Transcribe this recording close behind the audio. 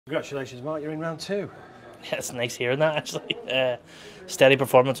Congratulations, Mark, you're in round two. Yeah, it's nice hearing that actually. Steady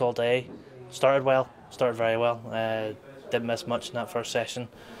performance all day. Started very well. Didn't miss much in that first session.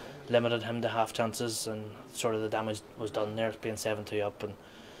 Limited him to half chances, and sort of the damage was done there, being 7-2 up, and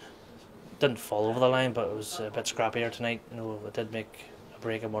didn't fall over the line, but it was a bit scrappier tonight. I did make a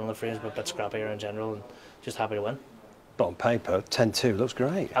break in one of the frames, but a bit scrappier in general, and just happy to win. But on paper, 10-2 looks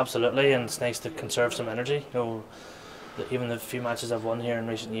great. Absolutely, and it's nice to conserve some energy. Even the few matches I've won here in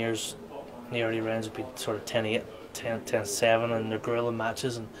recent years, in the early rounds have been sort of 10-8, 10-7, and they're grueling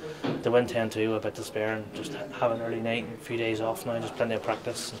matches, and to win 10-2 a bit despair, and just have an early night and a few days off now, just plenty of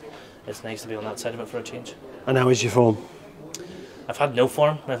practice. And it's nice to be on that side of it for a change. And how is your form? I've had no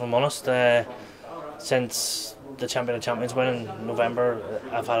form, if I'm honest. Since the Champion of Champions win in November,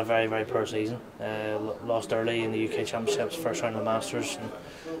 I've had a very, very poor season. Lost early in the UK Championships, first round of the Masters, and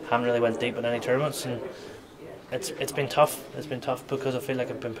haven't really went deep in any tournaments. And it's been tough. It's been tough because I feel like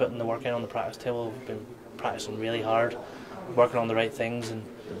I've been putting the work in on the practice table. I've been practicing really hard, working on the right things, and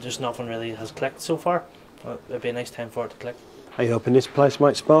just nothing really has clicked so far. It'd be a nice time for it to click. Are you hoping this place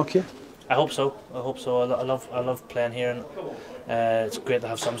might spark you? I hope so. I love playing here, and it's great to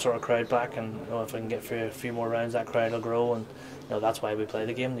have some sort of crowd back. And if I can get through a few more rounds, that crowd will grow. And that's why we play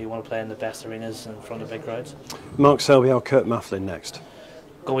the game. You want to play in the best arenas in front of big crowds. Mark Selby or Kurt Mafflin next?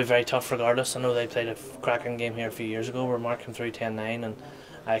 Going to be very tough regardless. I know they played a cracking game here a few years ago. We're marking through 10-9, and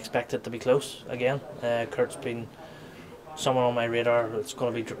I expect it to be close again. Kurt's been someone on my radar that's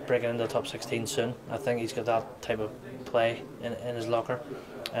going to be breaking into the top 16 soon. I think he's got that type of play in his locker.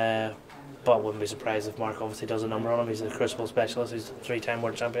 But I wouldn't be surprised if Mark obviously does a number on him. He's a crucible specialist. He's a 3-time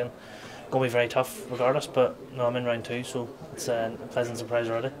world champion. Going to be very tough regardless. But no, I'm in round two, so it's a pleasant surprise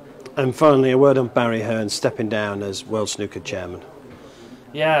already. And finally, a word on Barry Hearn stepping down as World Snooker Chairman.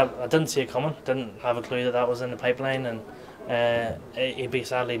 Yeah, I didn't see it coming. Didn't have a clue that was in the pipeline, and he'd be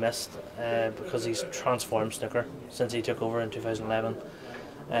sadly missed because he's transformed snooker since he took over in 2011.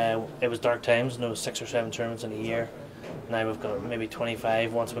 It was dark times. 6 or 7 tournaments in a year. Now we've got maybe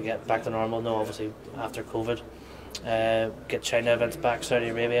 25 once we get back to normal. Obviously after COVID, get China events back, Saudi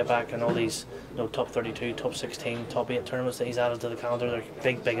Arabia back, and all these top 32, top 16, top 8 tournaments that he's added to the calendar.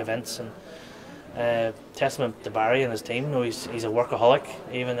 They're big events, and testament to Barry and his team. He's a workaholic.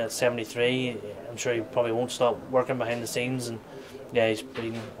 Even at 73, I'm sure he probably won't stop working behind the scenes, and yeah, he's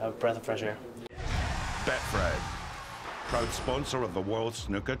been a breath of fresh air. Betfred, proud sponsor of the World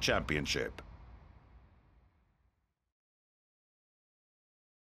Snooker Championship.